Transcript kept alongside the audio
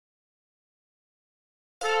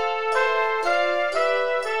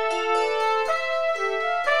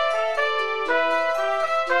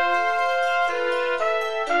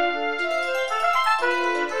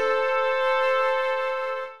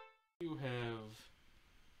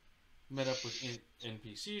met up with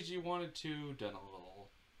NPCs you wanted to, done a little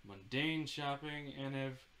mundane shopping, and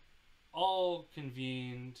have all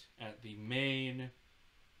convened at the main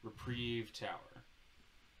Reprieve Tower.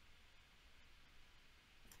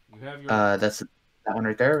 You have your That's that one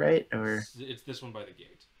right there, right? Or it's this one by the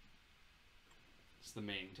gate. It's the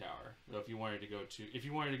main tower. So if you wanted to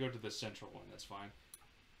go to the central one, that's fine.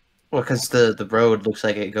 well, because the road looks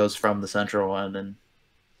like it goes from the central one, and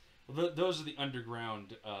Well, those are the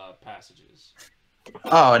underground passages,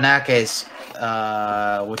 oh, in that case,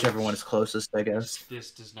 whichever one which is closest, I which guess.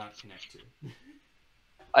 this does not connect to.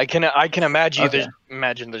 I can Okay.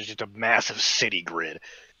 imagine there's just a massive city grid.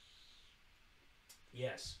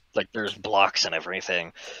 Yes. Like there's blocks and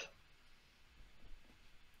everything.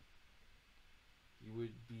 You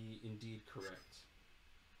would be indeed correct.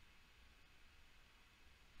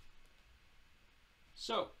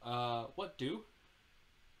 So, what do?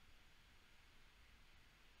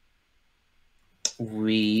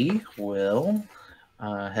 We will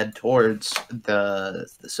head towards the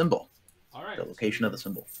symbol, All right. the location of the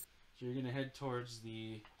symbol. So you're gonna head towards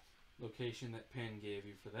the location that Penn gave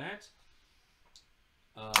you for that.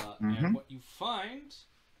 And what you find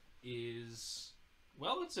is,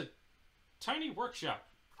 well, it's a tiny workshop.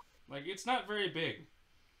 Like, it's not very big.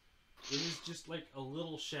 It is just like a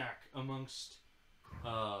little shack amongst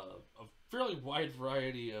a fairly wide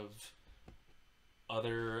variety of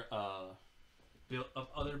other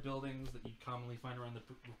other buildings that you commonly find around the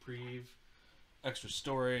Reprieve. Extra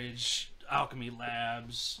storage, alchemy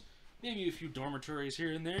labs, maybe a few dormitories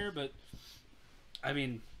here and there, but I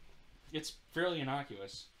mean, it's fairly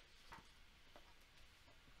innocuous.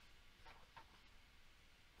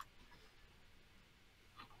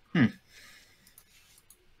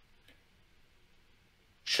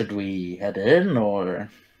 Should we head in or?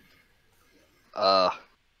 Uh.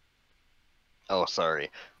 Oh, sorry.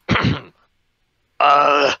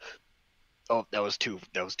 uh. Oh, that was too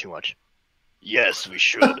much. Yes, we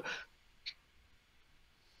should.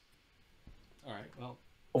 All right. Well,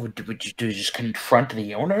 Would you do just confront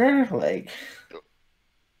the owner? Like,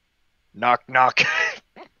 Knock, knock.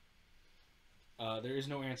 there is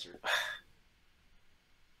no answer.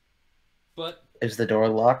 But is the door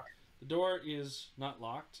locked? the door is not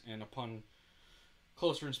locked, and upon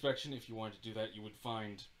closer inspection, if you wanted to do that, you would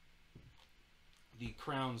find the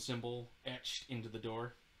crown symbol etched into the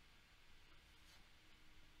door.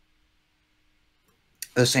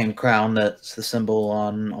 The same crown that's the symbol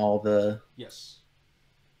on all the Yes.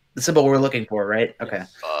 symbol we're looking for, right? Okay.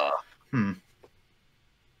 Yes.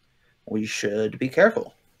 We should be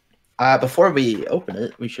careful. Before we open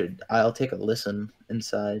it, I'll take a listen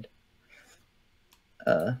inside.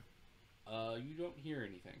 You don't hear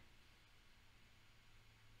anything.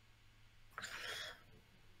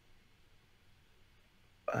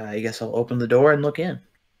 I guess I'll open the door and look in.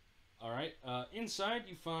 All right. Inside,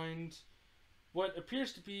 you find what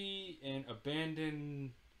appears to be an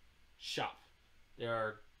abandoned shop. There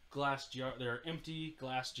are There are empty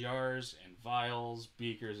glass jars and vials,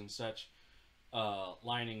 beakers, and such,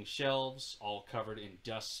 lining shelves, all covered in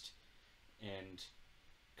dust and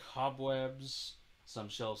cobwebs. Some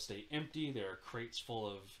shelves stay empty. There are crates full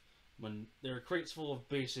of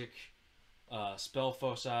basic spell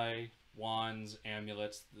foci, wands,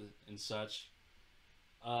 amulets, and such.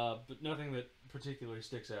 But nothing that particularly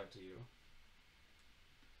sticks out to you.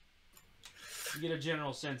 You get a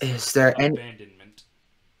general sense of abandonment.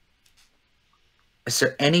 Is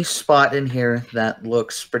there any spot in here that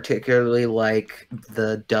looks particularly like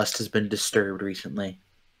the dust has been disturbed recently?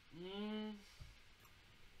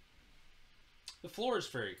 The floor is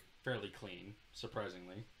fairly clean,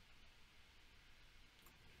 surprisingly.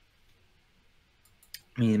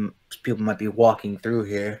 I mean, people might be walking through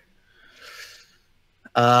here.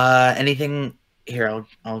 Anything here?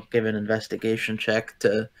 I'll give an investigation check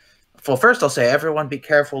to. Well, first I'll say, everyone be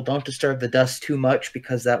careful. Don't disturb the dust too much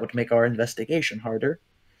because that would make our investigation harder.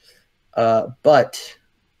 But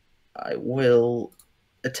I will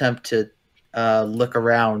attempt to look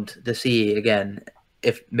around to see again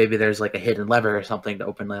if maybe there's like a hidden lever or something to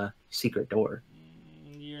open the secret door.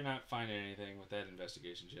 You're not finding anything with that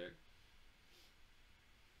investigation check.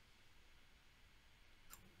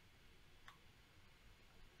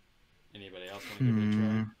 Anybody else want to give it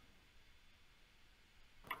a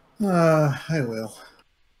try? I will.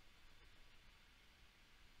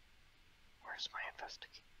 Where's my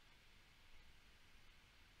investigation?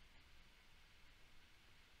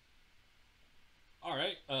 All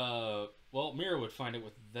right. Well, Mira would find it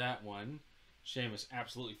with that one. Seamus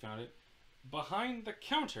absolutely found it. Behind the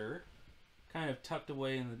counter, kind of tucked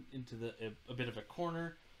away into a bit of a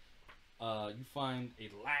corner, you find a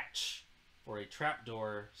latch for a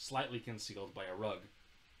trapdoor slightly concealed by a rug.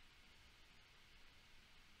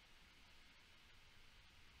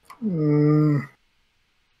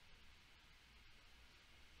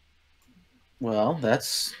 Well,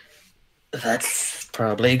 that's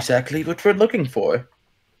probably exactly what we're looking for.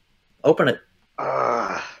 Open it.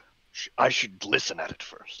 I should listen at it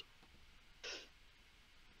first.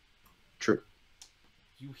 True.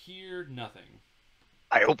 You hear nothing.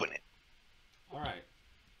 I open it. All right.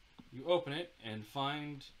 You open it and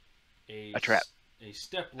find A trap. A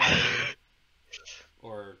step ladder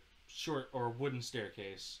or short or wooden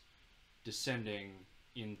staircase descending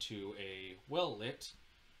into a well-lit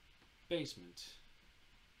basement.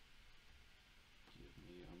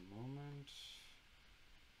 Give me a moment.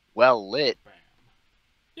 Well lit. Bam.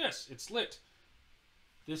 Yes, it's lit.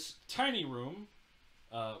 This tiny room,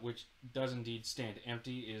 which does indeed stand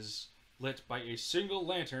empty, is lit by a single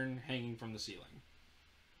lantern hanging from the ceiling.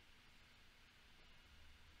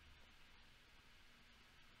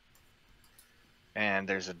 And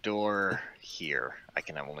there's a door here. I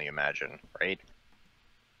can only imagine, right?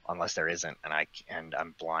 Unless there isn't, and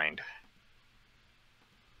I'm blind.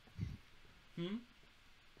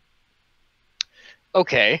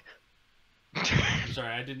 Okay.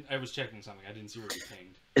 Sorry, I was checking something. I didn't see where you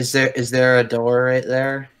pinged. Is there a door right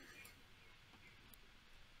there?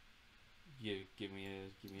 You give me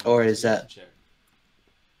an Or is that- investigation check.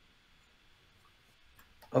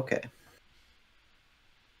 Okay.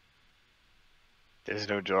 There's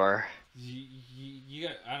no door. You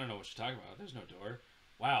got, I don't know what you're talking about. There's no door.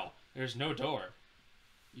 Wow, there's no door.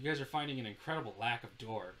 You guys are finding an incredible lack of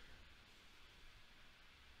door.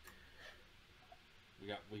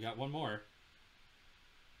 We got one more.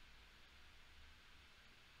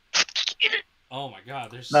 Oh my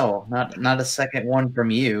God! There's No, not a second one from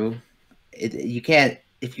you. You can't.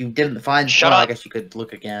 If you didn't find, Shut well, up. I guess you could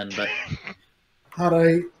look again. But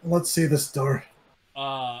Let's see this door.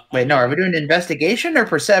 wait, no. Are we doing investigation or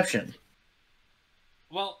perception?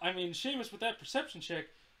 Well, I mean, Seamus, with that perception check,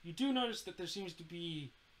 you do notice that there seems to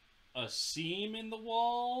be a seam in the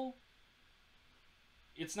wall.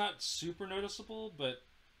 It's not super noticeable, but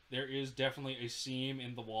there is definitely a seam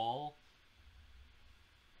in the wall.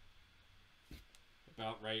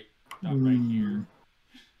 About right here.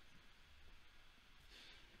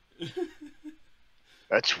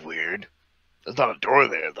 That's weird. There's not a door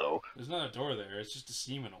there, though. There's not a door there. It's just a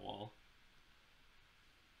seam in a wall.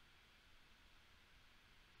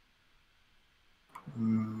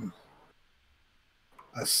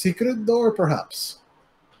 A secret door, perhaps.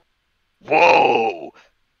 Whoa!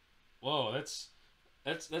 Whoa, that's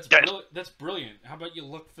brilliant. How about you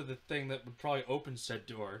look for the thing that would probably open said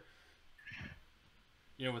door?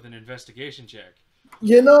 You know, with an investigation check.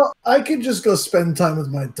 You know, I could just go spend time with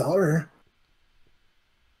my daughter.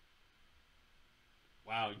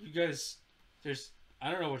 Wow, you guys,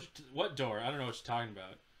 I don't know what door. I don't know what you're talking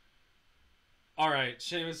about. All right,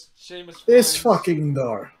 Seamus. This fucking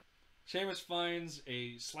door. Seamus finds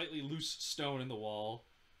a slightly loose stone in the wall.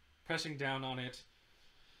 Pressing down on it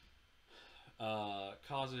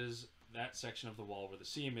causes that section of the wall where the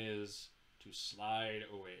seam is to slide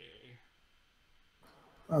away.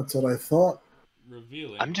 That's what I thought.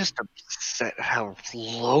 Revealing. I'm just upset how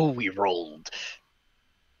low we rolled.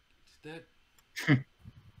 Is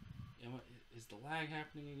the lag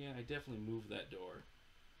happening again? I definitely moved that door.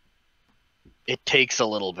 It takes a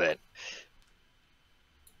little bit.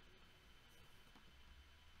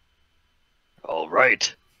 All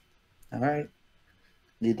right. All right.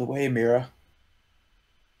 Lead the way, Mira.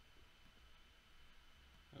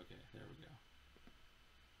 Okay, there we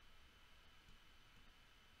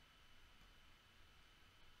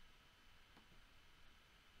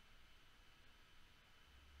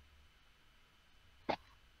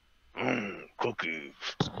go. Cookies.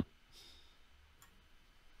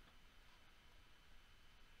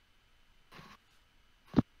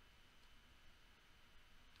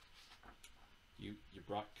 You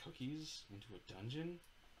brought cookies into a dungeon?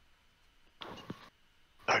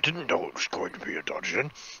 I didn't know it was going to be a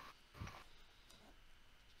dungeon.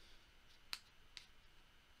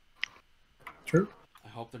 True. I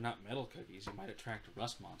hope they're not metal cookies. You might attract a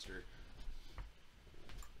rust monster.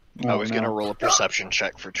 I was gonna roll a perception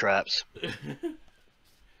check for traps.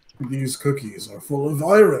 These cookies are full of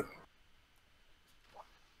iron.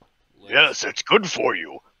 Yes, it's good for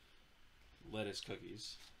you. Lettuce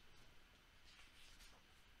cookies.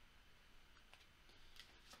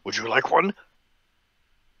 Would you like one?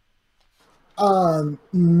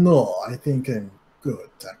 No, I think I'm good,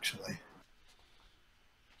 actually.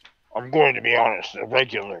 I'm going to be honest, they're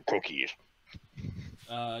regular cookies.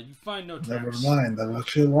 You find no Never traps. mind, I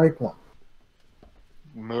actually like one.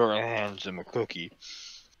 Mirror hands him a cookie.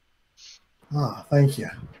 Ah, thank you.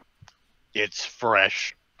 It's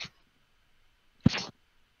fresh.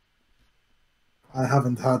 I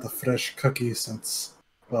haven't had a fresh cookie since,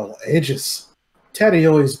 well, ages. Teddy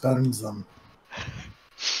always burns them.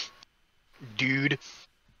 Dude,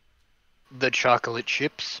 the chocolate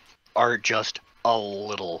chips are just a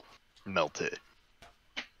little melted.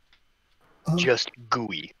 Uh, Just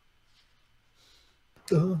gooey.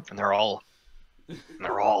 uh, And they're all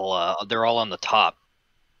on the top.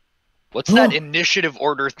 What's that initiative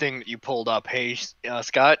order thing that you pulled up? Hey,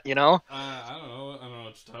 Scott, you know? I don't know. I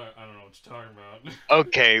don't know what you're talking about.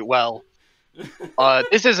 Okay, well,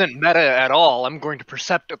 this isn't meta at all. I'm going to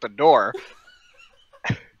percept at the door.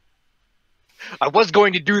 I was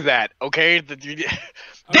going to do that, okay?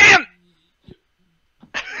 Damn!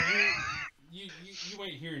 You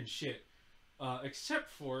ain't hearing shit.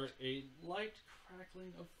 Except for a light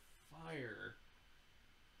crackling of fire.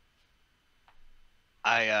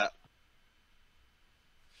 I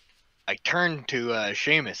turned to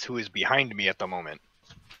Seamus, who is behind me at the moment,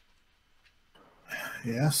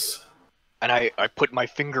 yes. and I put my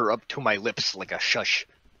finger up to my lips like a shush,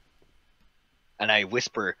 and I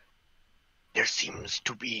whisper, "There seems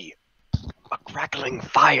to be a crackling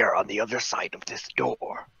fire on the other side of this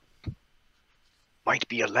door. Might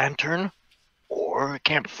be a lantern or a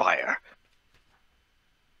campfire."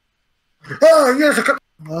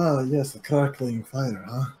 Yes, a crackling fire,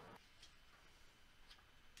 huh?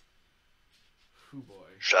 Hoo boy.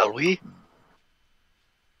 Shall we?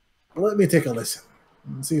 Let me take a listen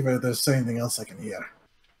and see if there's anything else I can hear.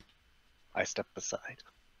 I step aside.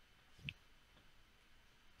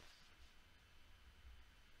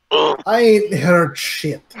 I ain't heard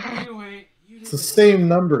shit. Anyway, It's the same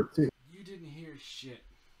number, too. You didn't hear shit.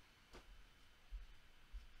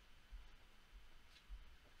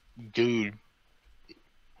 Dude.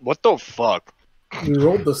 What the fuck? We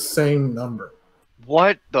rolled the same number.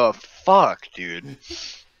 What the fuck, dude?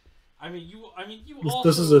 I mean, you This also...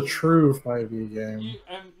 is a true 5e game.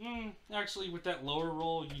 Actually, with that lower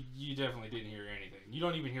roll, you definitely didn't hear anything. You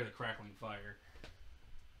don't even hear the crackling fire.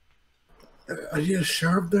 Are you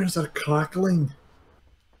sure there's a crackling?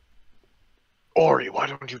 Ori, why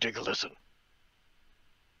don't you take a listen?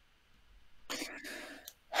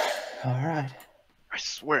 Alright. I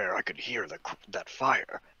swear I could hear that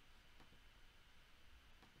fire.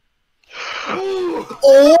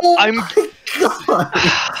 Oh I'm... my god!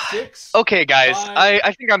 6. Okay, guys, 5,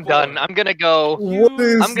 I think I'm 4. done. I'm gonna go. What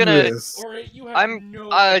is I'm gonna- this? Alright, you have I'm.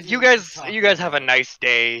 no idea You what you're guys talking have a about. nice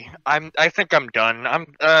day. I think I'm done.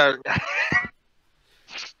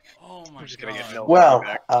 Oh my I'm just gonna get god. no Well,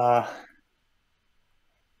 feedback.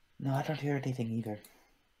 no, I don't hear anything either.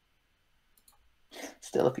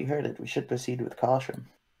 Still, if you heard it, we should proceed with caution.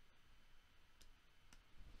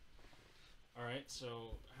 Alright,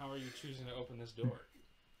 so how are you choosing to open this door?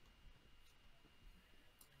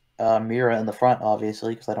 Mira in the front,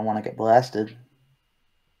 obviously, because I don't want to get blasted.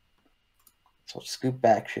 So scoop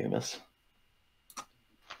back, Seamus.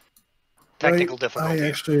 Technical difficulty. I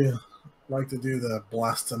actually like to do the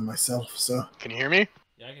blasting myself, so Can you hear me?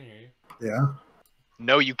 Yeah, I can hear you. yeah.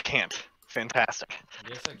 No, you can't. Fantastic.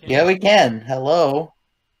 Yes, I can. Yeah, we can. Hello.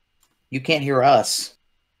 You can't hear us.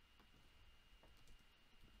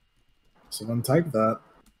 Someone type that.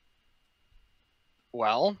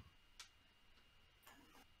 Well,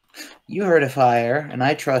 You heard a fire, and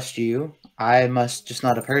I trust you. I must just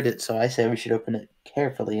not have heard it, so I say we should open it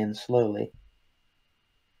carefully and slowly.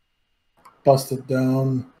 Bust it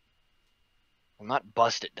down. I'll not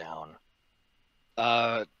bust it down.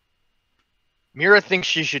 Mira thinks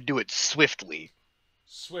she should do it swiftly.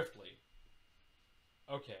 Swiftly.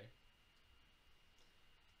 Okay.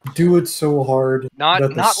 Do it so hard that the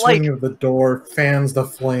Not swing like of the door fans the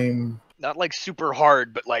flame. not like super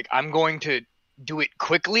hard, but like I'm going to do it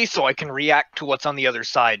quickly so I can react to what's on the other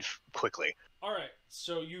side quickly. Alright,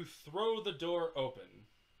 so you throw the door open.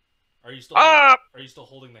 Are you still Ah! Are you still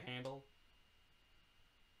holding the handle?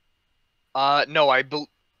 No,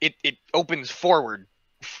 it opens forward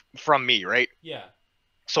from me, right? Yeah.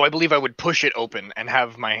 So I believe I would push it open and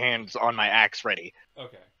have my hands on my axe ready.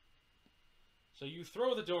 Okay. So you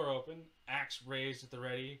throw the door open, axe raised at the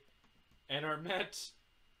ready, and are met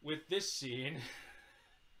with this scene.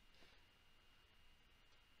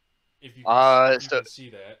 If you can, if you can see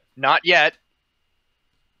that. Not yet.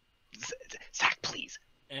 Zach, please.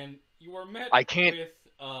 And you are met I can't- with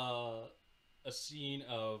a scene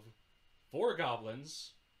of 4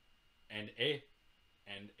 goblins and a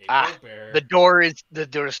bugbear. The door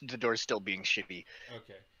is still being shitty.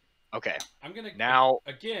 Okay. Okay. I'm gonna Now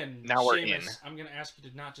again, we're Seamus, in. I'm gonna ask you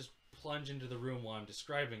to not just plunge into the room while I'm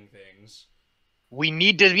describing things. We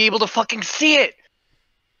need to be able to fucking see it.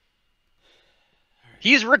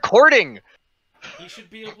 He's recording. He should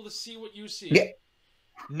be able to see what you see.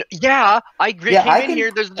 Yeah. Yeah, I came I in can-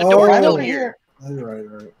 here. There's the Oh, door I'm still over here.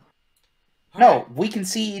 Right. No, we can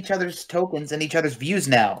see each other's tokens and each other's views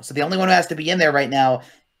now. So the only one who has to be in there right now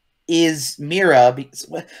is Mira. Because,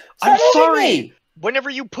 I'm Stop moving sorry. me! Whenever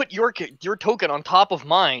you put your token on top of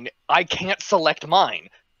mine, I can't select mine.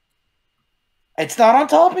 It's not on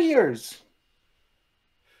top of yours.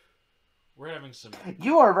 We're having some.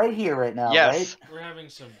 You are right here right now, Yes. right? We're having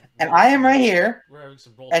some. And I am right here. We're having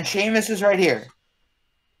some. And Seamus is right here.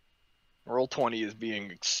 Roll 20 is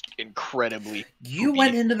being incredibly. You poopy.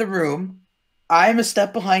 went into the room. I'm a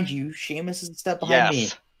step behind you. Seamus is a step behind me.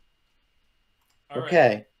 Yes. All right.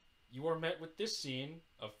 Okay. You are met with this scene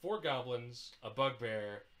of 4 goblins, a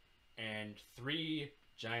bugbear, and 3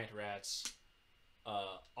 giant rats,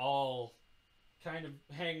 all kind of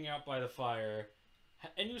hanging out by the fire.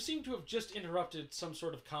 And you seem to have just interrupted some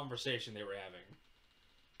sort of conversation they were having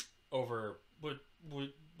over what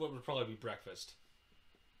would probably be breakfast.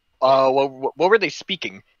 What were they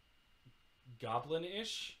speaking?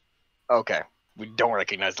 Goblin-ish? Okay. We don't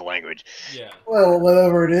recognize the language. Yeah. Well,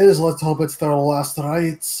 whatever it is, let's hope it's their last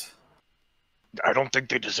rites. I don't think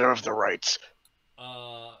they deserve the rights.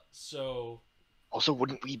 So... Also,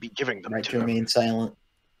 wouldn't we be giving them Right to to them? remain silent.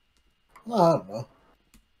 I don't know.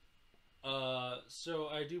 So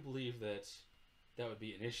I do believe that would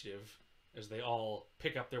be initiative, as they all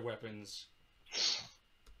pick up their weapons,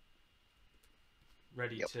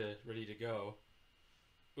 ready to go.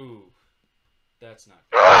 Ooh, that's not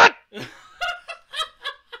good.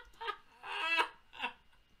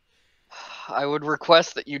 I would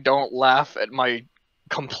request that you don't laugh at my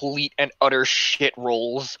complete and utter shit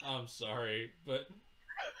rolls. I'm sorry, but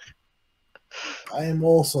I am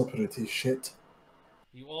also pretty shit.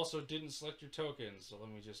 you also didn't select your tokens, so let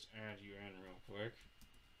me just add you in real quick.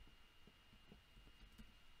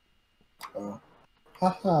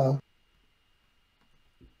 Haha.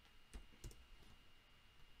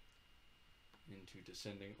 Into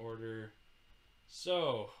descending order.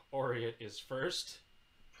 So, Oriet is first.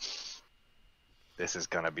 This is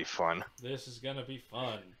gonna be fun. This is gonna be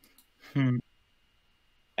fun.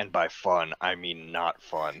 And by fun, I mean not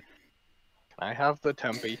fun. Can I have the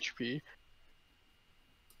temp HP?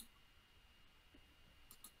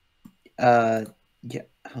 Yeah.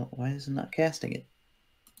 Oh, why is it not casting it?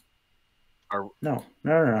 Are- No.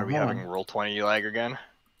 Are we hold having on. roll 20 lag again?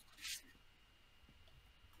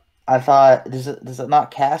 I thought does it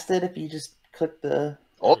not cast it if you just click the?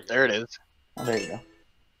 Oh, there it is. Oh, there you go.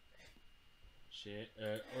 Shit.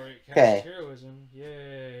 Oriet cast Okay. heroism.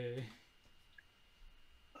 Yay.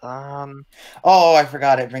 Oh, I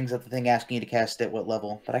forgot. It brings up the thing asking you to cast at what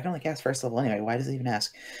level, but I can only cast first level anyway. Why does it even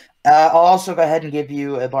ask? I'll also go ahead and give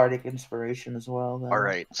you a bardic inspiration as well. Though.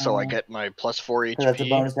 Alright, so I get my plus 4 HP. That's a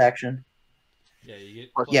bonus action. Yeah, you get.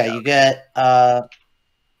 Yeah, you get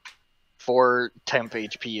 4 temp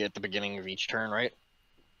HP at the beginning of each turn, right?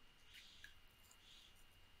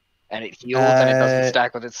 And it heals and it doesn't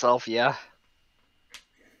stack with itself, yeah?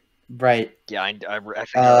 right. Yeah, I think I remember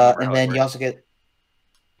how And it then you works. also get.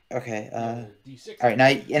 Okay. D6. All right. Now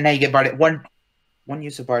you get bardic one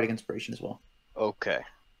use of bardic inspiration as well. Okay.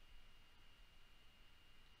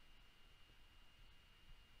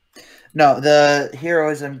 No, the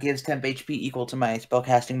heroism gives temp HP equal to my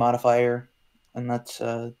spellcasting modifier, and that's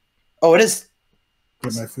oh, it is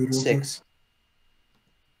Get my food real 6.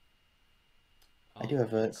 Oh, I do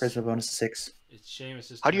have a it's- charisma bonus of 6 It's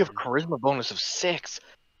Seamus's How do you have a turn. charisma bonus of 6?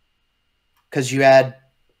 because you add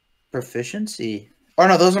proficiency. Oh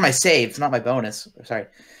no, those are my saves, not my bonus. Sorry.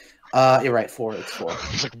 You're right. 4. It's 4.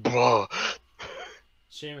 It's like, blah.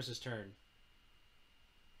 Seamus's turn.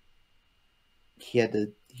 He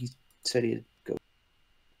said he'd go.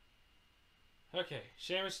 Okay,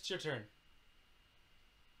 Seamus, it's your turn.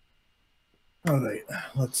 Alright,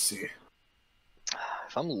 let's see.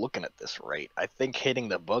 If I'm looking at this right, I think hitting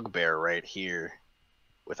the bugbear right here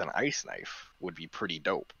with an ice knife would be pretty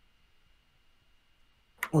dope.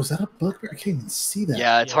 Oh, is that a bugbear? I can't even see that.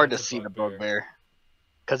 Yeah, it's Yeah, hard to it's a see the bugbear. bugbear.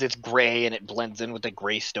 Because it's gray and it blends in with the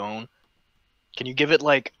gray stone. Can you give it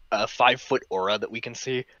like a 5-foot aura that we can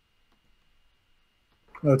see?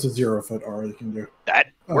 No, it's a 0-foot aura you can do. That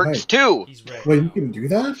Oh, works hey. too! He's red. Wait, now. you can do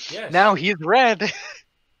that? Yes. Now he's red!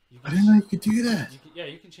 You I didn't know you could do that.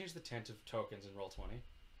 you can change the tent of tokens in Roll20.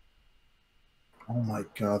 Oh my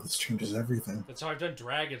god, this changes everything. That's how I've done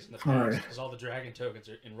dragons in the past, Alright. because all the dragon tokens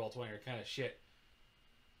in Roll20 are kind of shit.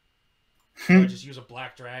 So I just use a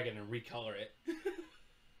black dragon and recolor it.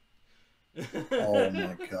 Oh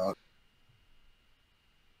my god.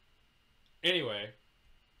 Anyway,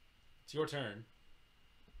 it's your turn.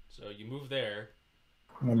 So you move there.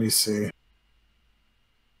 Let me see.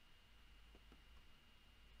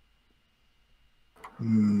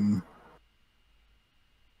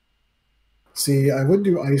 See, I would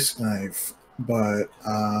do ice knife, but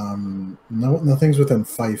nothing's within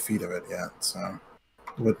 5 feet of it yet, so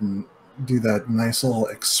wouldn't do that nice little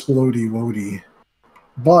explodey woady.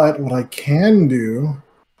 But what I can do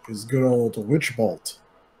is good old witch bolt.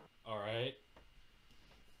 All right.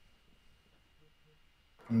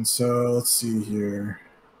 And so let's see here.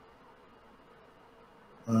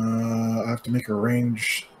 I have to make a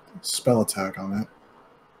range spell attack on it.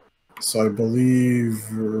 So I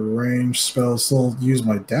believe range spells still use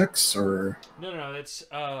my dex, or No, it's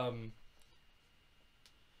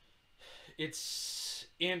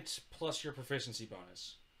int plus your proficiency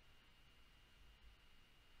bonus.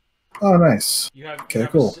 oh, nice. You have Okay,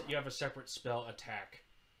 cool. You have a separate spell attack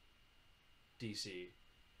DC.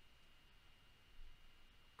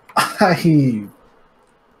 I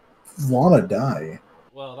wanna die.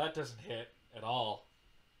 Well, that doesn't hit at all.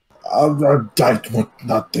 I would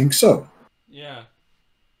not think so. Yeah.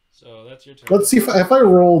 So that's your turn. Let's see if I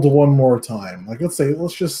rolled one more time. Like, let's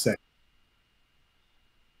just say.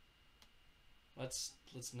 Let's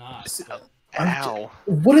not. Ow.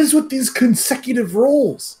 What is with these consecutive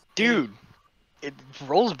rolls? Dude,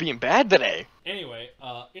 rolls being bad today. Anyway,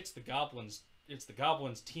 it's the goblins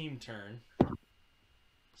team turn.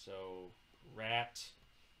 So rat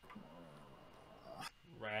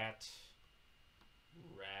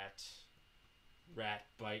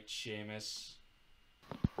bite Seamus.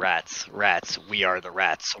 Rats, we are the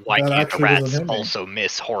rats. Why That can't the actually doesn't rats hit me. also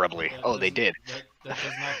miss horribly? Oh, they did. That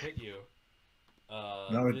does not hit you.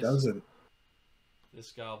 No, it doesn't.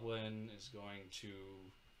 This goblin is going to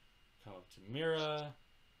come up to Mira.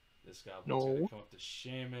 This goblin's going to come up to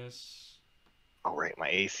Seamus. Oh, right, my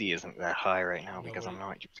AC isn't that high right now because I'm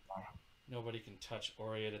not using one. Nobody can touch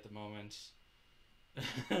Oriet at the moment.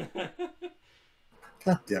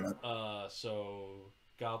 God damn it. So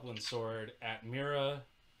goblin sword at Mira.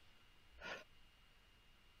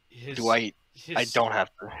 I don't have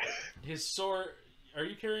to. His sword. Are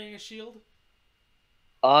you carrying a shield?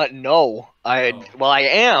 No. Well, I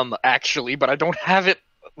am actually, but I don't have it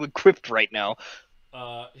equipped right now.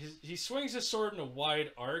 He swings his sword in a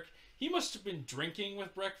wide arc. He must have been drinking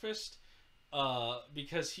with breakfast,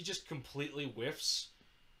 because he just completely whiffs.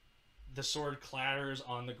 The sword clatters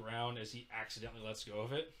on the ground as he accidentally lets go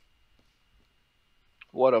of it.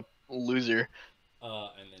 What a loser.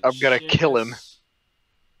 And then I'm gonna kill him.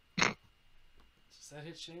 Does that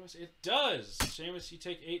hit Seamus? It does! Seamus, you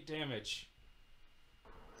take 8 damage.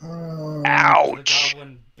 Ouch! The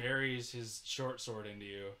goblin buries his short sword into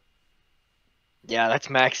you. Yeah, that's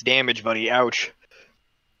max damage, buddy. Ouch.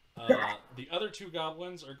 The other 2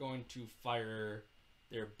 goblins are going to fire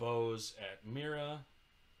their bows at Mira.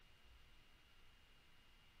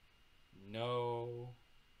 No.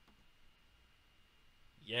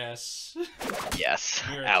 Yes. Yes.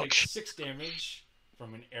 Mira Ouch. takes 6 damage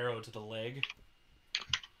from an arrow to the leg.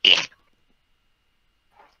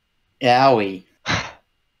 Owie.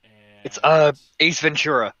 It's Ace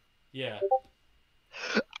Ventura. Yeah.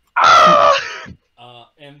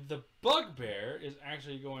 And the bugbear is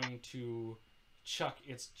actually going to chuck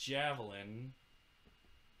its javelin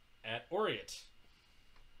at Oriet.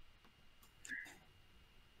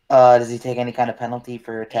 Does he take any kind of penalty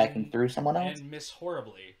for attacking through someone else? And miss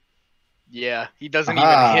horribly. Yeah, he doesn't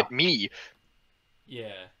even hit me.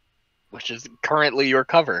 Yeah. Which is currently your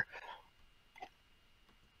cover.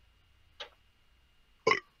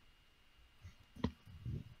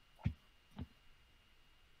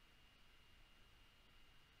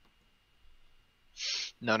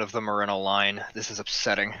 None of them are in a line. This is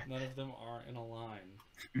upsetting. None of them are in a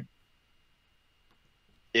line.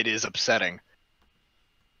 It is upsetting.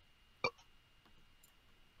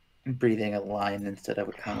 Breathing a line instead of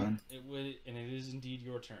a cone. It would, and it is indeed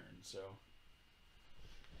your turn. So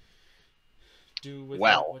do with it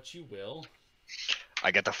what you will.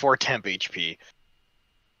 I get the 4 temp HP.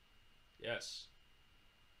 Yes.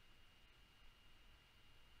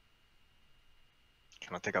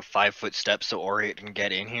 Can I take a 5-foot step so Oriet can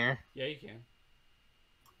get in here? Yeah, you can.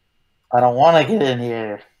 I don't want to get in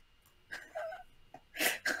here.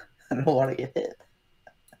 I don't want to get hit.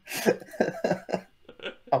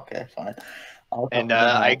 Okay, fine. And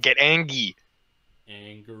I get angry.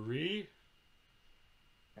 Angry?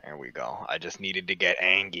 There we go. I just needed to get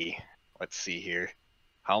angry. Let's see here.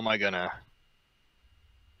 How am I gonna...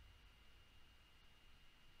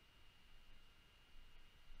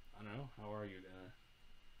 How are you gonna?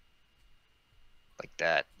 Like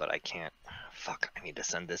that, but I can't. Fuck, I need to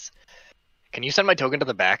send this. Can you send my token to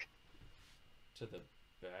the back? To the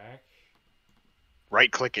back?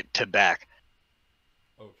 Right click it to back.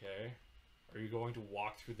 Okay. Are you going to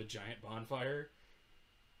walk through the giant bonfire?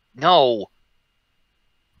 No!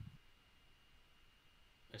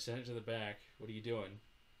 I sent it to the back. What are you doing?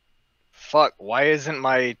 Fuck, why isn't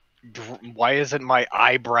my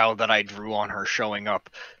eyebrow that I drew on her showing up?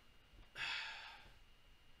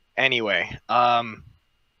 Anyway, I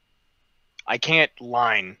can't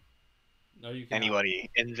line No, you cannot. anybody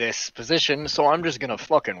in this position, so I'm just gonna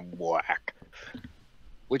fucking whack.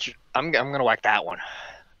 Which I'm gonna whack that one.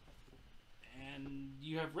 And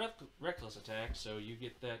you have reckless attack, so you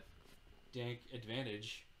get that dank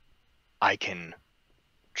advantage. I can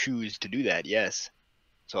choose to do that, yes.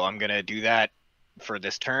 So I'm gonna do that for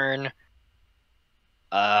this turn.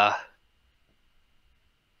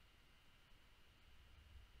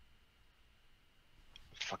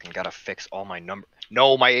 Fucking gotta fix all my number.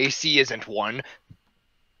 No, my AC isn't 1.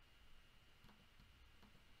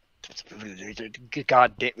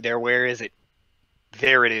 God damn, there, where is it?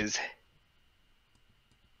 There it is.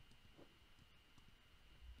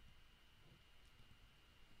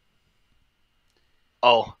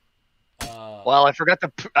 Oh. Well, I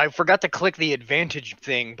forgot to click the advantage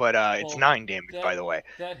thing, but it's 9 damage, by the way.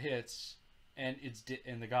 That hits, and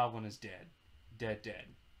and the goblin is dead. Dead.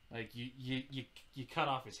 Like you cut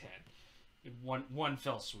off his head in one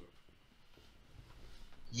fell swoop.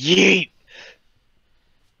 Yeet.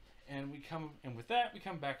 And with that we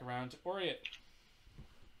come back around to Oriot.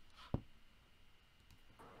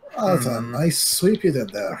 Oh, that's a nice sweep you did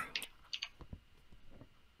there.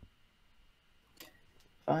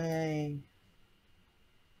 Fine.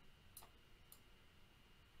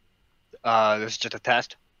 This is just a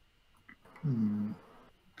test.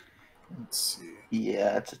 Let's see.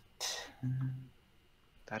 Yeah, it's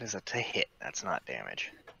That is a hit. That's not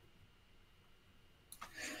damage.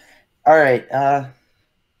 all right.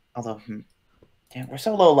 Although, damn, we're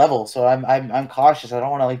so low level, so I'm cautious. I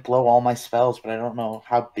don't want to like blow all my spells, but I don't know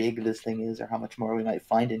how big this thing is or how much more we might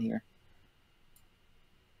find in here.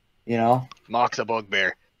 You know, Mock's a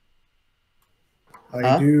bugbear.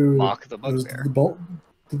 I do. Mock the bugbear.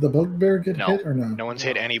 Did the bugbear get No. hit or no? No one's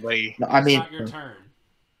hit anybody. no, I It's mean, not your turn.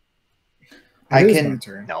 I It is can- my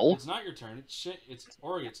turn. No. It's not your turn. It's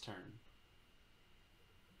Oriot's turn.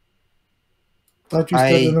 Thought you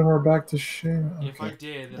said and then we're back to Shane. If I Okay.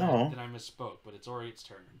 did, then, No. then I misspoke. But it's Oriot's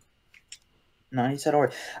turn. no, he said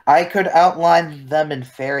or I could outline them in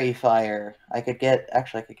fairy fire. I could get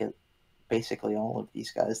basically all of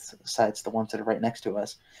these guys besides the ones that are right next to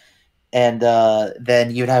us, and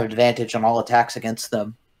then you'd have advantage on all attacks against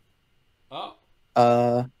them.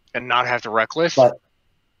 Oh, And not have to reckless? But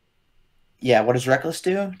yeah, what does reckless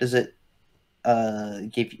do? Does it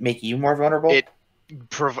make you more vulnerable?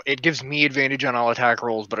 It gives me advantage on all attack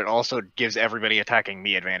rolls, but it also gives everybody attacking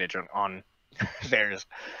me advantage on theirs.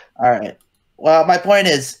 All right. Well, my point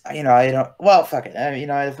is, I don't. Well, fuck it.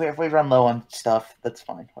 If we run low on stuff, that's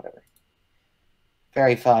fine. Whatever.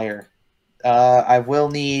 Fairy fire. I will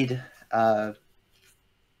need a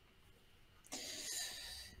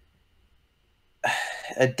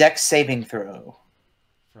dex saving throw.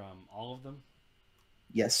 from all of them,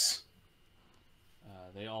 Yes.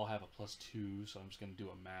 they all have a +2, so I'm just gonna do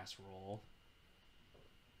a mass roll.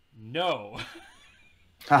 No.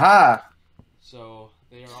 Haha. So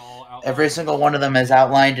they are all out. Every single one of them is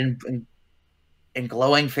outlined in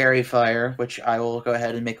glowing fairy fire, which I will go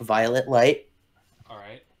ahead and make violet light. All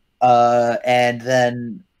right. And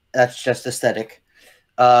then that's just aesthetic.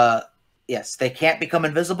 Yes, they can't become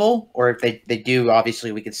invisible, or if they do,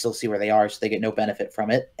 obviously we can still see where they are, so they get no benefit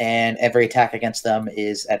from it. And every attack against them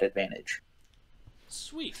is at advantage.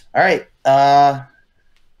 Sweet. All right.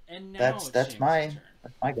 And now That's it's my Seamus' turn.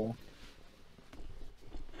 that's my goal.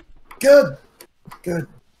 Good.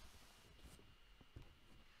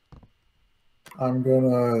 I'm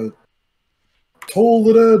gonna toll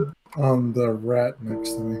the dead on the rat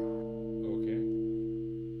next to me. Okay.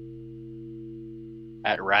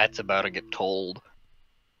 That rat's about to get told.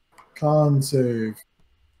 Con save.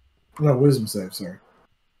 No, wisdom save, sorry.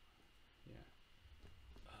 Yeah.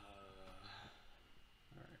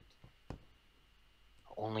 All right.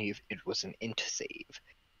 Only if it was an int save.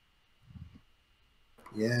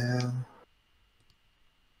 Yeah.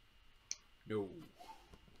 No.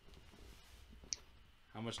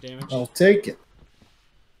 How much damage? I'll take it.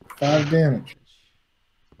 5 damage.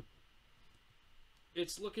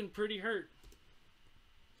 It's looking pretty hurt.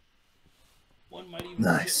 One might even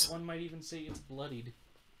Nice. say it's bloodied.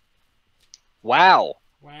 Wow.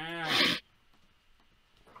 Wow.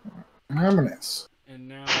 Ominous. And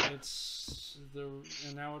now it's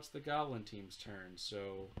the goblin team's turn.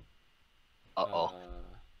 So Uh-oh.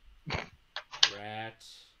 Rat.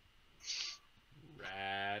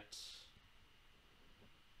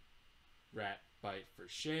 Rat bite for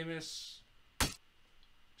Seamus.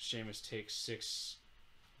 Seamus takes 6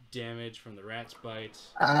 damage from the rat's bite.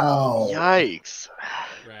 Ow. Yikes.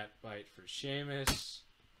 Rat bite for Seamus.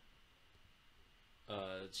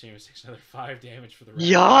 Seamus takes another 5 damage for the rat.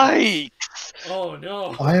 Yikes! Bites. Oh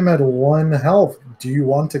no! I am at 1 health. Do you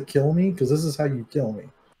want to kill me? Because this is how you kill me.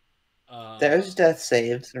 There's death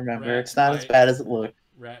saves, remember. rat It's not as bite. bad as it looks.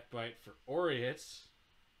 Rat bite for Oriot.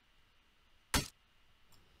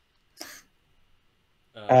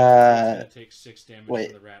 He's gonna take 6 damage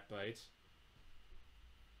wait. from the rat bite.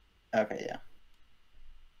 Okay, yeah.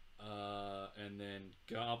 And then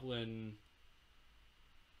Goblin.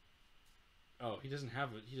 Oh, he doesn't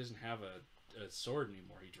have a sword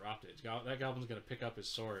anymore. He dropped it. That Goblin's gonna pick up his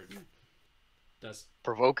sword. That's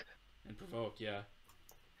Provoke? and provoke, yeah.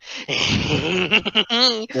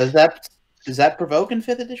 Does that provoke in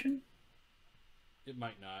 5th edition? It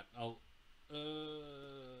might not. I'll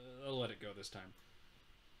let it go this time.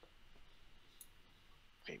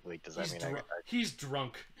 Wait, does that mean he's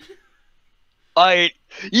drunk.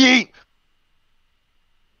 Yeet!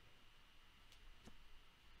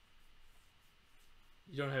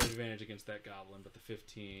 You don't have advantage against that goblin, but the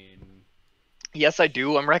 15. Yes, I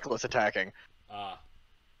do. I'm reckless attacking. Ah.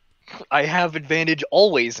 I have advantage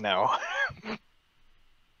always now.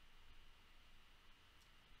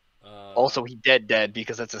 Also, he dead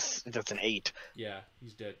because that's an 8. Yeah,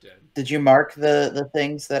 he's dead. Did you mark the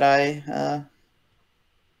things that I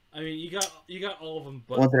I mean, you got all of them,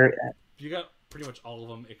 but you got pretty much all of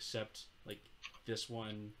them except like this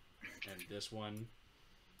one and this one.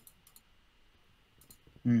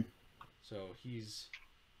 Hmm. So he's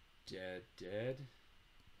dead.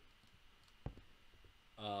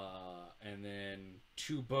 And then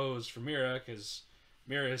 2 bows for Mira, because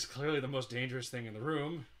Mira is clearly the most dangerous thing in the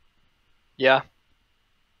room. Yeah.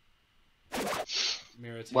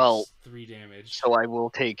 Mira takes 3 damage. So I will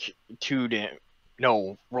take 2 damage.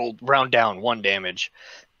 No, round down 1 damage.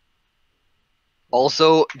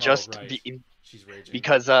 Also, just she's raging.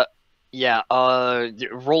 because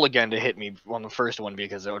roll again to hit me on the first one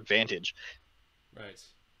because of advantage. Right.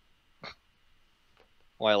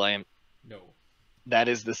 While I am. No. That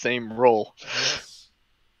is the same roll. Yes.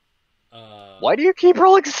 Why do you keep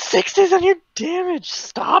rolling 6s on your damage?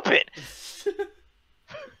 Stop it.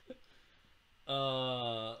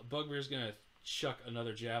 Bugbear's gonna chuck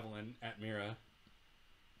another javelin at Mira.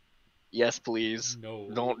 Yes, please.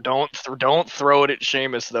 No. Don't throw it at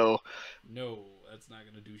Seamus though. No, that's not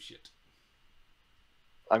gonna do shit.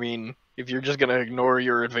 I mean, if you're just gonna ignore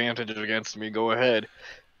your advantage against me, go ahead.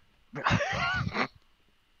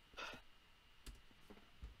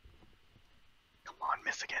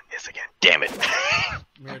 Miss again. Damn it!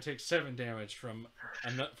 Mira takes 7 damage from a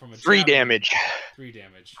 3 javelin. damage. 3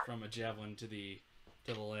 damage from a javelin to the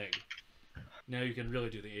leg. Now you can really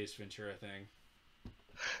do the Ace Ventura thing.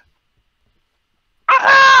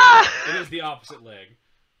 Ah! It is the opposite leg.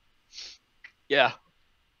 Yeah.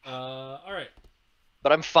 All right.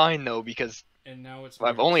 But I'm fine though because and now it's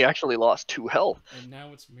I've only actually lost 2 health. And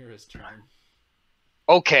now it's Mira's turn.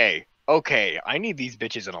 Okay. I need these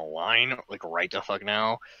bitches in a line, like right the fuck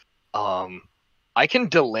now. I can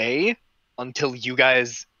delay until you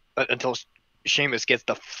guys, until Seamus gets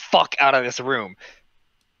the fuck out of this room.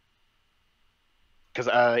 Because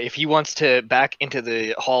if he wants to back into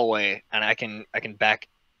the hallway, and I can back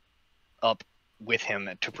up with him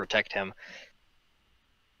to protect him.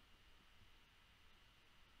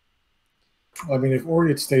 I mean, if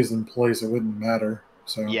Oriot stays in place, it wouldn't matter.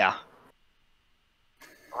 So yeah.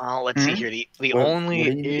 Well, let's see here. The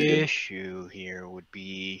only issue here would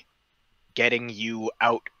be getting you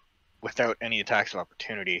out without any attacks of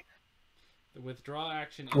opportunity. The withdraw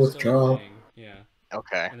action is still a thing. Yeah.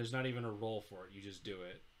 Okay. And there's not even a roll for it. You just do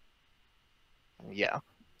it. Yeah.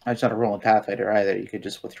 It's not a roll in Pathfinder either. You could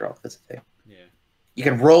just withdraw. That's the thing. Yeah. You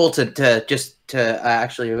can roll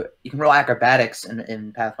actually. You can roll acrobatics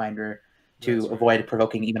in Pathfinder to avoid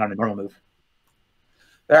provoking even on a normal move.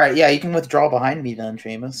 All right, yeah, you can withdraw behind me then,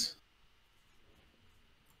 Seamus.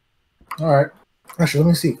 All right. Actually, let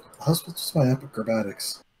me see. What's my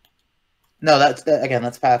acrobatics? No, that's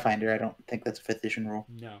Pathfinder. I don't think that's a 5th edition rule.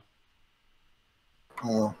 No.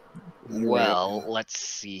 Oh. Well, let's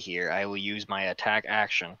see here. I will use my attack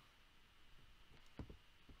action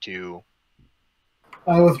to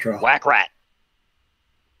I withdraw. Whack rat.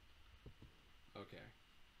 Okay.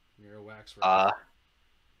 Mira whacks rat.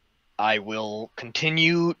 I will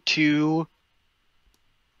continue to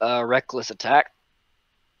reckless attack.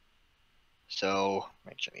 So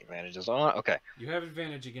make sure the advantage is on. Okay. You have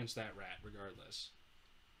advantage against that rat, regardless.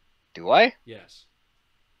 Do I? Yes.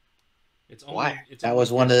 It's only. Why? It's That only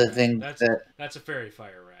was one this of the rat. things that. That's a fairy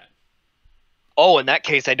fire rat. Oh, in that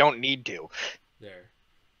case, I don't need to. There.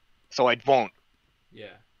 So I won't.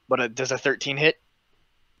 Yeah. But does a 13 hit?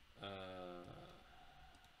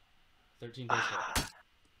 13 does hit.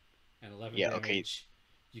 And 11 Yeah, damage. okay.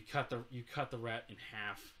 You cut the rat in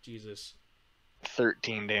half. Jesus.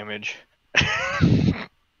 13 damage.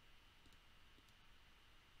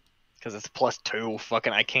 Because it's +2.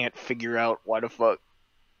 Fucking, I can't figure out why the fuck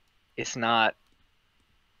it's not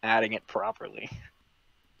adding it properly.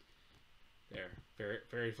 There.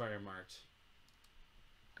 Fairy fire marked.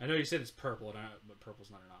 I know you said it's purple, but purple's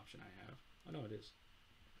not an option I have. Oh, no, it is.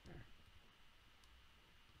 There.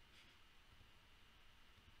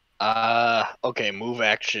 Okay, move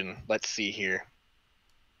action. Let's see here.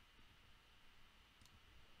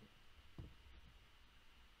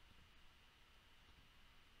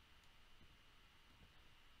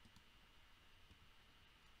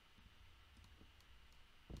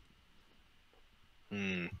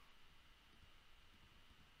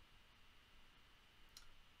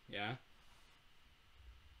 Yeah?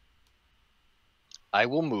 I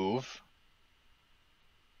will move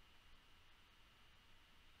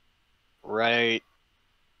right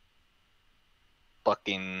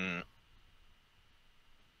fucking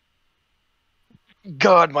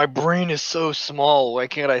God, my brain is so small. Why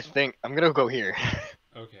can't I think? I'm gonna go here.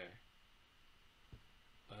 Okay.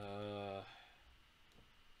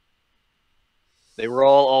 They were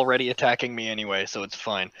all already attacking me anyway, so it's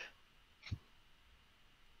fine.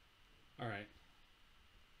 Alright.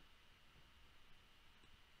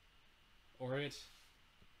 Alright.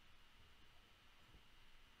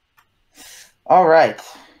 All right.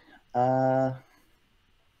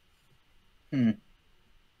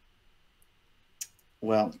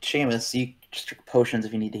 Well, Seamus, you distribute potions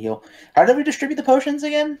if you need to heal. How did we distribute the potions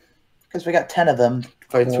again? Because we got 10 of them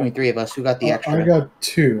for between 3 of us. Who got the extra? I got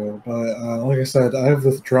 2, but like I said, I have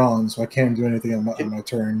withdrawn, so I can't do anything on my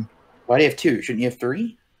turn. Why do you have 2? Shouldn't you have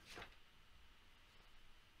 3?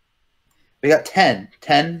 We got 10.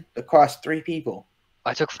 10 across 3 people.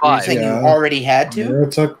 I took You're 5. saying you already had 2?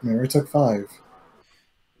 Mira took 5.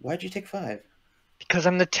 Why'd you take 5? Because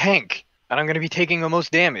I'm the tank, and I'm gonna be taking the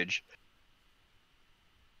most damage.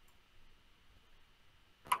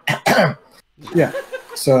 Yeah.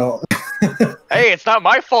 So. Hey, it's not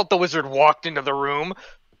my fault the wizard walked into the room.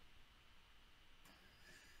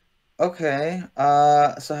 Okay.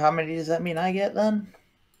 So how many does that mean I get then?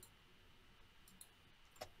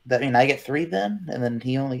 That mean I get 3 then, and then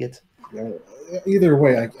he only gets. Either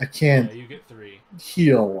way, I can't. Yeah, you get 3.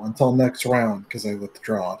 Heal until next round because I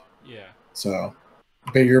withdrawed. Yeah. So,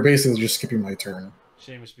 but you're basically just skipping my turn.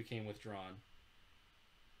 Seamus became withdrawn.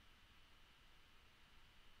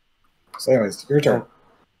 So, anyways, your turn.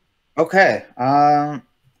 Okay.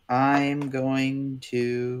 I'm going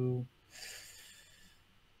to.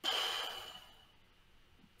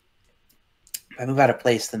 If I move out of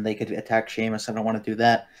place, then they could attack Seamus. I don't want to do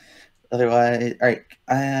that. Otherwise, all right.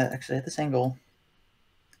 Actually, at this angle,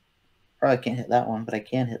 probably can't hit that one, but I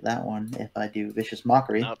can hit that one if I do Vicious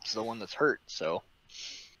Mockery. That's the one that's hurt, so.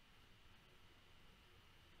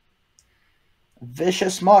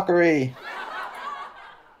 Vicious Mockery.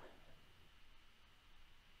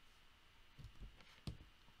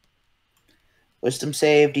 Wisdom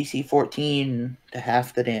save, DC 14 to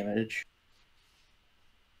half the damage.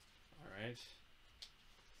 Alright.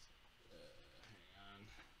 Hang on.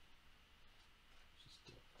 Just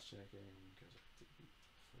double checking because I did it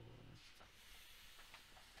before.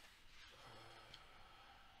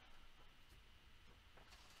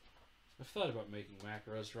 I've thought about making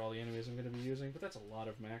macros for all the enemies I'm going to be using, but that's a lot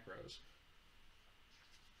of macros.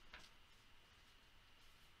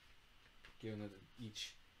 Given that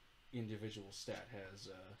each individual stat has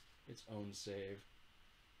its own save.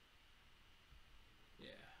 Yeah.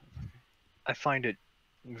 Okay. I find it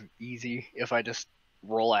easy if I just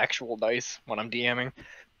roll actual dice when I'm DMing.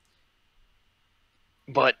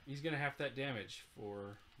 But he's going to have that damage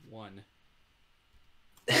for 1.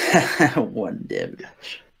 1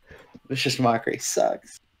 damage. Vicious Mockery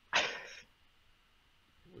sucks. It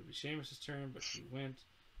would be Seamus' turn, but he went.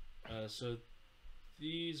 So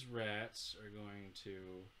these rats are going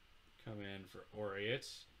to come in for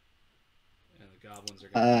Aureate, and the goblins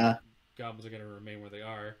are going to remain where they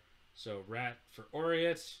are. So rat for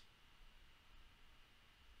Aureate,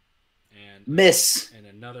 and Miss. and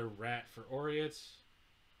another rat for Aureate.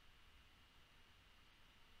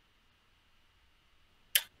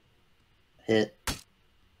 Hit. For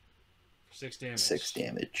 6 damage. 6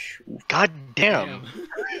 damage. Oof. God damn.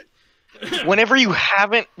 Whenever you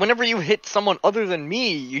hit someone other than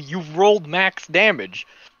me, you've rolled max damage.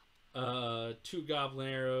 2 goblin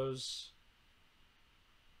arrows.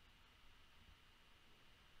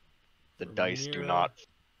 The For dice do Mira. not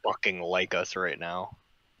fucking like us right now.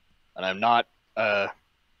 And I'm not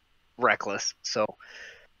reckless, so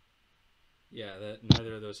Yeah,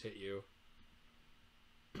 neither of those hit you.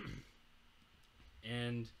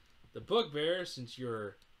 And the bugbear, since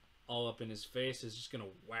you're all up in his face, is just gonna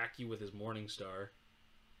whack you with his morning star.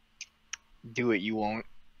 do it, you won't.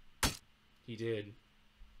 He did.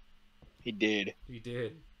 He did. He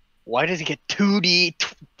did. Why does he get 2d8?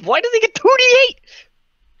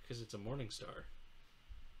 Because it's a morning star.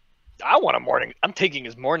 I'm taking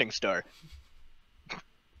his morning star.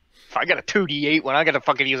 If I got a 2d8 when I gotta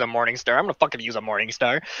fucking use a morning star, I'm gonna fucking use a morning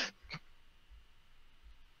star.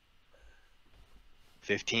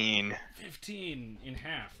 15. 15 in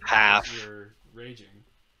half. Half. Because you're raging.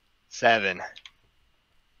 7.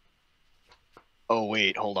 Oh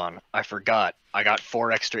wait, hold on. I forgot. I got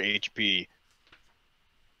 4 extra HP.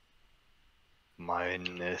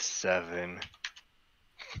 -7.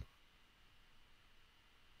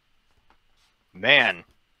 Man.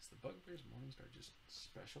 Is the bugbear's morning star just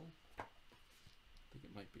special? I think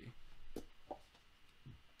it might be.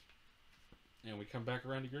 And we come back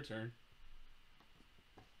around to your turn.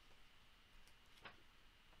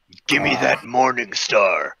 Give me that morning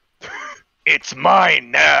star. It's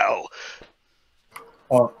mine now.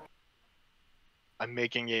 Oh, I'm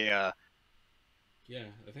making a Yeah,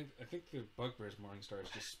 I think the bugbear's morning star is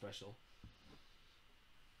just special.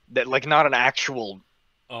 that like not an actual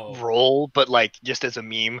Oh, roll, but like just as a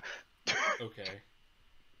meme. okay.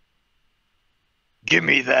 Give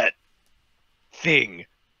me that thing.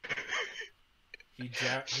 He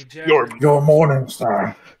jabbers your morning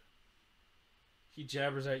star. He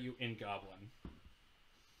jabbers at you in Goblin.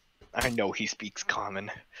 I know he speaks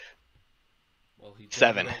common. Well, he jabbers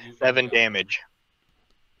 7. at you in 7 Goblin. damage.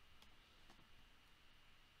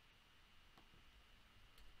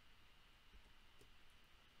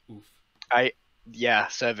 Oof. Yeah,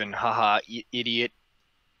 7. Haha, idiot.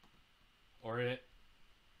 Or it.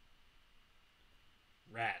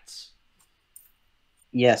 Rats.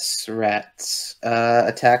 Yes, rats.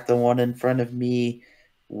 Attack the one in front of me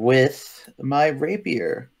with my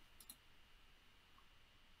rapier.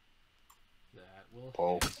 That will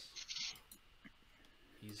Oh. hit.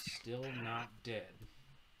 He's still not dead,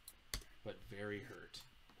 but very hurt.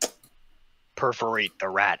 Perforate the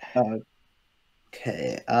rat.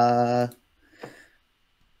 Okay.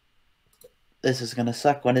 This is gonna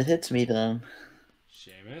suck when it hits me then.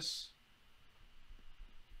 Seamus,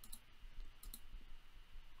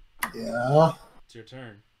 Yeah. it's your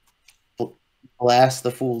turn. Blast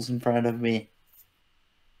the fools in front of me.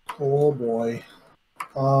 Oh boy.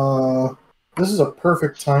 This is a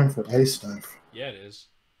perfect time for ice knife. Yeah, it is.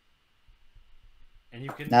 And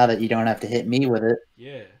you can. Now that you don't have to hit me with it.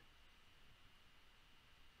 Yeah.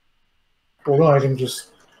 Well, then I can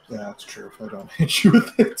just. Yeah, that's true. If I don't hit you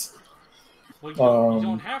with it. Well, you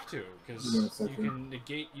don't have to, because give me a you second. can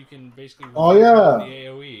negate. You can basically. Oh, remove yeah. The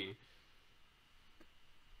AOE.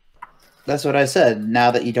 That's what I said.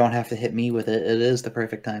 Now that you don't have to hit me with it, it is the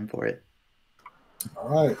perfect time for it. All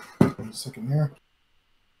right. Give me a second here.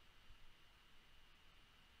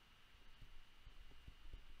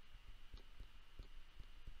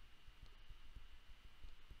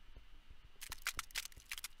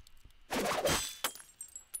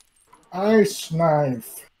 Ice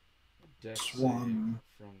knife. Death save Swan.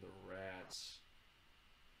 from the rats.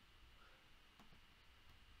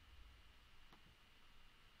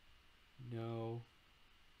 No.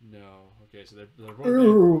 Okay, so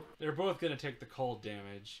they're both gonna take the cold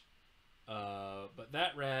damage. But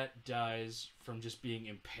that rat dies from just being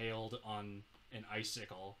impaled on an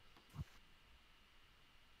icicle.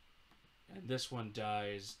 And this one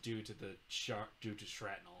dies due to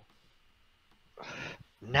shrapnel.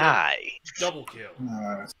 Nice. Double kill.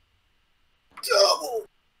 Double.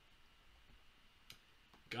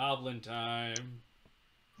 Goblin time.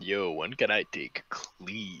 Yo, when can I take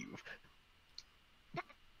cleave?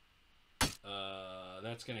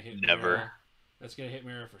 That's gonna hit Never. Mira. That's gonna hit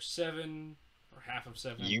Mira for 7, or half of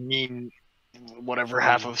 7. You mean whatever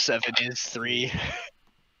half of 7 is? 3.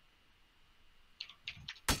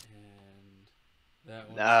 And that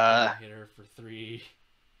one's gonna hit her for 3.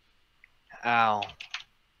 Ow.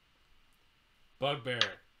 Bugbear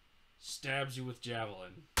stabs you with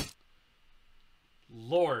javelin.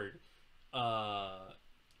 Lord,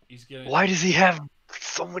 he's gonna. Why does he have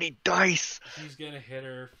so many dice? He's gonna hit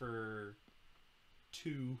her for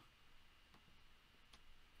 2.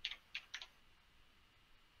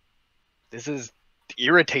 This is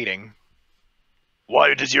irritating.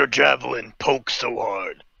 Why does your javelin poke so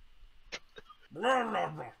hard?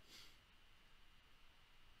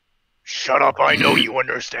 Shut up, I know you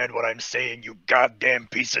understand what I'm saying, you goddamn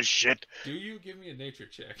piece of shit. Do you give me a nature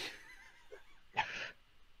check?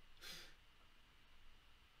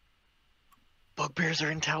 Bugbears are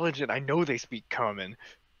intelligent, I know they speak common.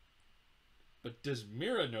 But does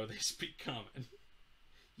Mira know they speak common?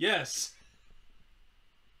 Yes,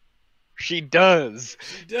 She does.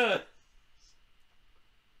 she does.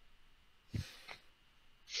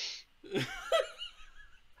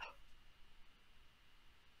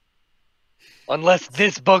 Unless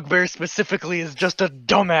this bugbear specifically is just a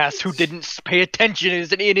dumbass who didn't pay attention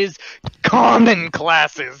in his common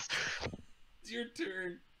classes. It's your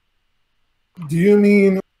turn. Do you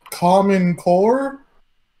mean Common Core?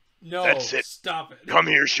 No, That's it. Stop it. Come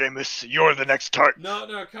here, Seamus. You're the next target.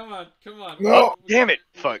 No, come on. No. Damn it.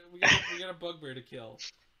 We Fuck. got a bugbear to kill.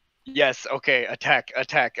 Yes, okay. Attack.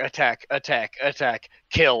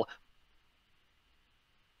 Kill.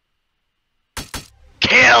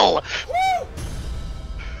 Kill! Woo!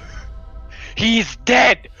 He's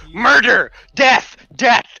dead! Murder! Death!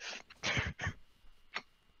 Damn.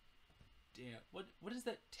 What is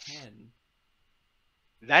that 10?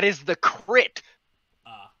 That is the crit!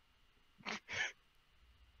 Ah.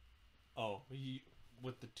 Oh,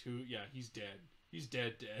 with the 2, yeah, he's dead. He's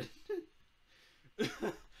dead.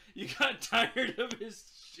 You got tired of his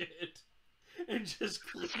shit and just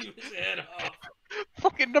cleave his head off.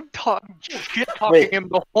 Fucking shit talking him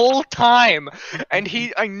the whole time, and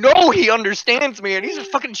I know he understands me, and he's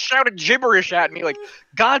just fucking shouting gibberish at me like,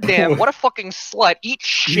 goddamn, what a fucking slut, eat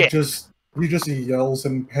shit. He just yells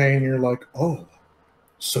in pain. You're like, oh,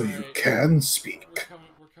 so you Alright. can speak.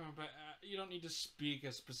 We're coming back. You don't need to speak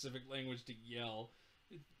a specific language to yell.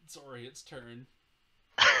 Sorry, it's turn.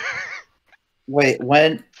 Wait,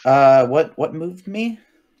 what moved me?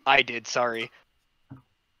 I did, sorry.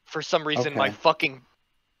 For some reason, Okay. my fucking...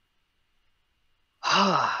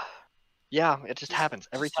 yeah, it just happens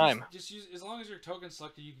every time. Just use, as long as your token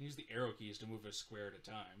selected, you can use the arrow keys to move a square at a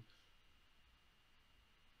time.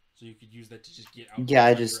 So you could use that to just get out. Yeah, I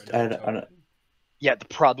under just- another I don't- token. Yeah, the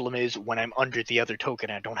problem is when I'm under the other token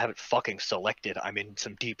and I don't have it fucking selected, I'm in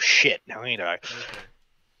some deep shit now, ain't I? Okay.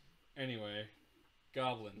 Anyway,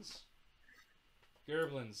 goblins.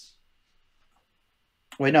 Gerblins.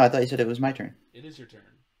 Wait, no, I thought you said it was my turn. It is your turn.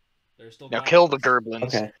 There's still Now goblins. kill the Gerblins.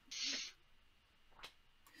 Okay.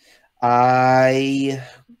 I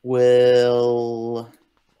will.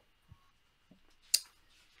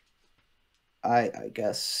 I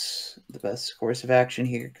guess the best course of action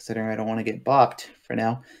here, considering I don't want to get bopped for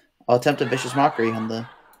now, I'll attempt a vicious mockery on the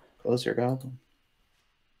closer goblin.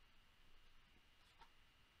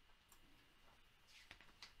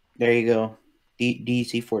 There you go.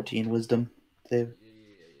 DC 14 wisdom save.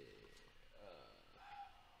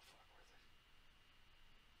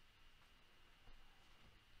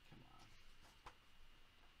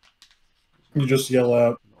 You just yell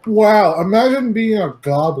out, wow, imagine being a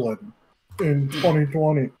goblin in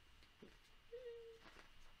 2020.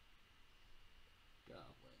 Goblin.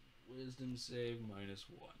 Wisdom save -1.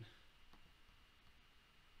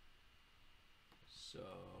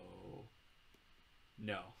 So...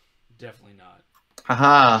 No. Definitely not.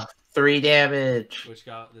 Haha, 3 damage. Which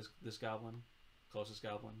this goblin? Closest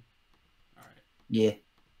goblin? Alright. Yeah.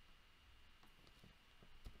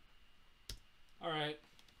 Alright.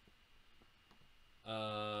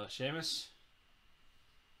 Seamus?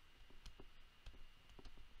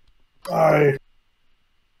 I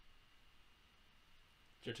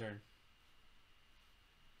It's your turn.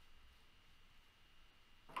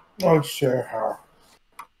 not sure how.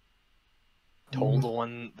 Told the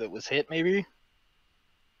one that was hit, maybe?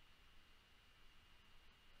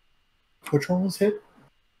 Which one was hit?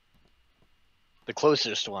 The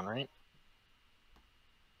closest one, right?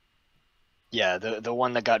 Yeah, the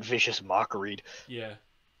one that got vicious mockeried. Yeah.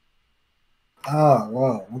 Ah,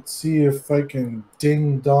 well, let's see if I can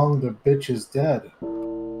ding dong the bitch is dead.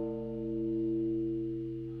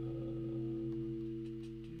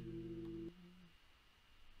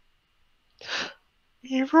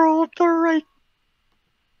 He rolled the right.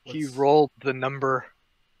 He Let's- rolled the number,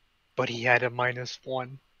 but he had a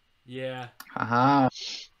 -1. Yeah. Haha.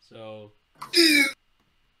 So...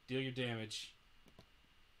 deal your damage.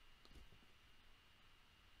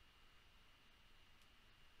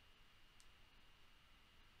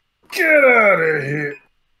 Get out of here!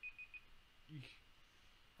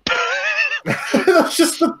 That's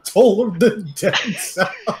just the toll of the dead sound.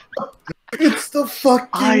 It's the fucking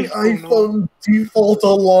iPhone. iPhone default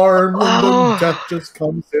alarm, and Oh. then death just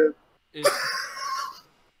comes in.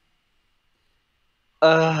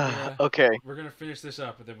 Yeah. Okay. We're gonna finish this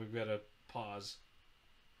up, and then we've got to pause.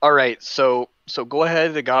 All right. So go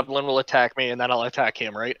ahead. The goblin will attack me, and then I'll attack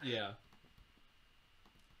him. Right? Yeah.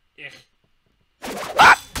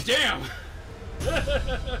 Damn!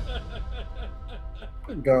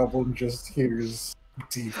 Goblin just hears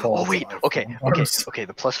default. Oh wait. iPhone Okay. alarms. Okay.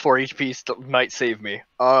 The +4 HP might save me.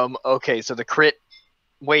 Okay. So the crit.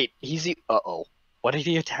 Wait. He's the. Uh-oh. What did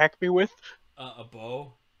he attack me with? A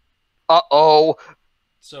bow. Uh-oh.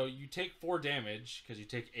 So you take 4 damage because you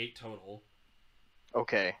take 8 total.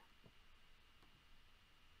 Okay.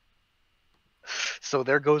 So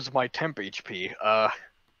there goes my temp HP.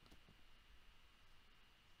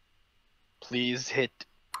 Please hit.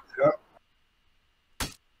 Yep.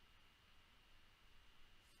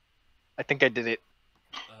 I think I did it.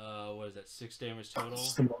 What is that? 6 damage total.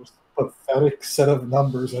 It's the most pathetic set of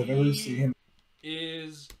numbers I've ever seen.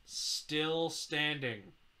 Is still standing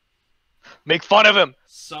Make fun of him.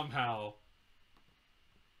 somehow.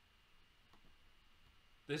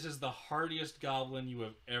 This is the hardiest goblin you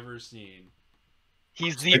have ever seen.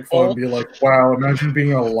 He's the Make fun and only. be like, wow, imagine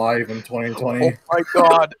being alive in 2020. Oh my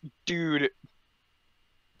god, dude.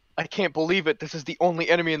 I can't believe it. This is the only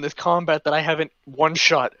enemy in this combat that I haven't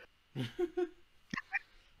one-shot.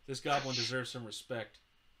 This goblin deserves some respect.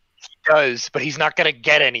 He does, but he's not gonna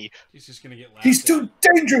get any. He's just gonna get laughed He's at. too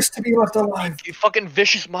dangerous to be left alive. You fucking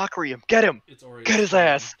vicious mockery him. Get him. It's already Get his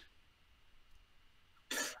ass.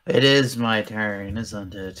 It is my turn,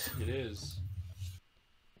 isn't it? It is.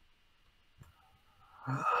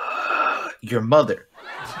 Your mother.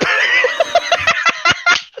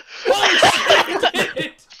 Holy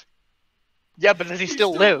shit! Yeah, but does he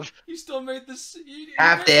still still- live? He still made this. He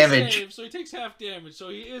Half made the damage. save, so he takes half damage. So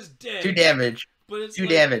he is dead. 2 damage. But it's 2 like,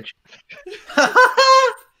 damage.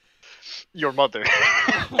 Your mother.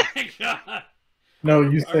 Oh my god! No,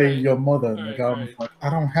 you say Alright. your mother, and the Alright, goblin's alright. like, I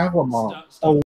don't have a mom. Stop.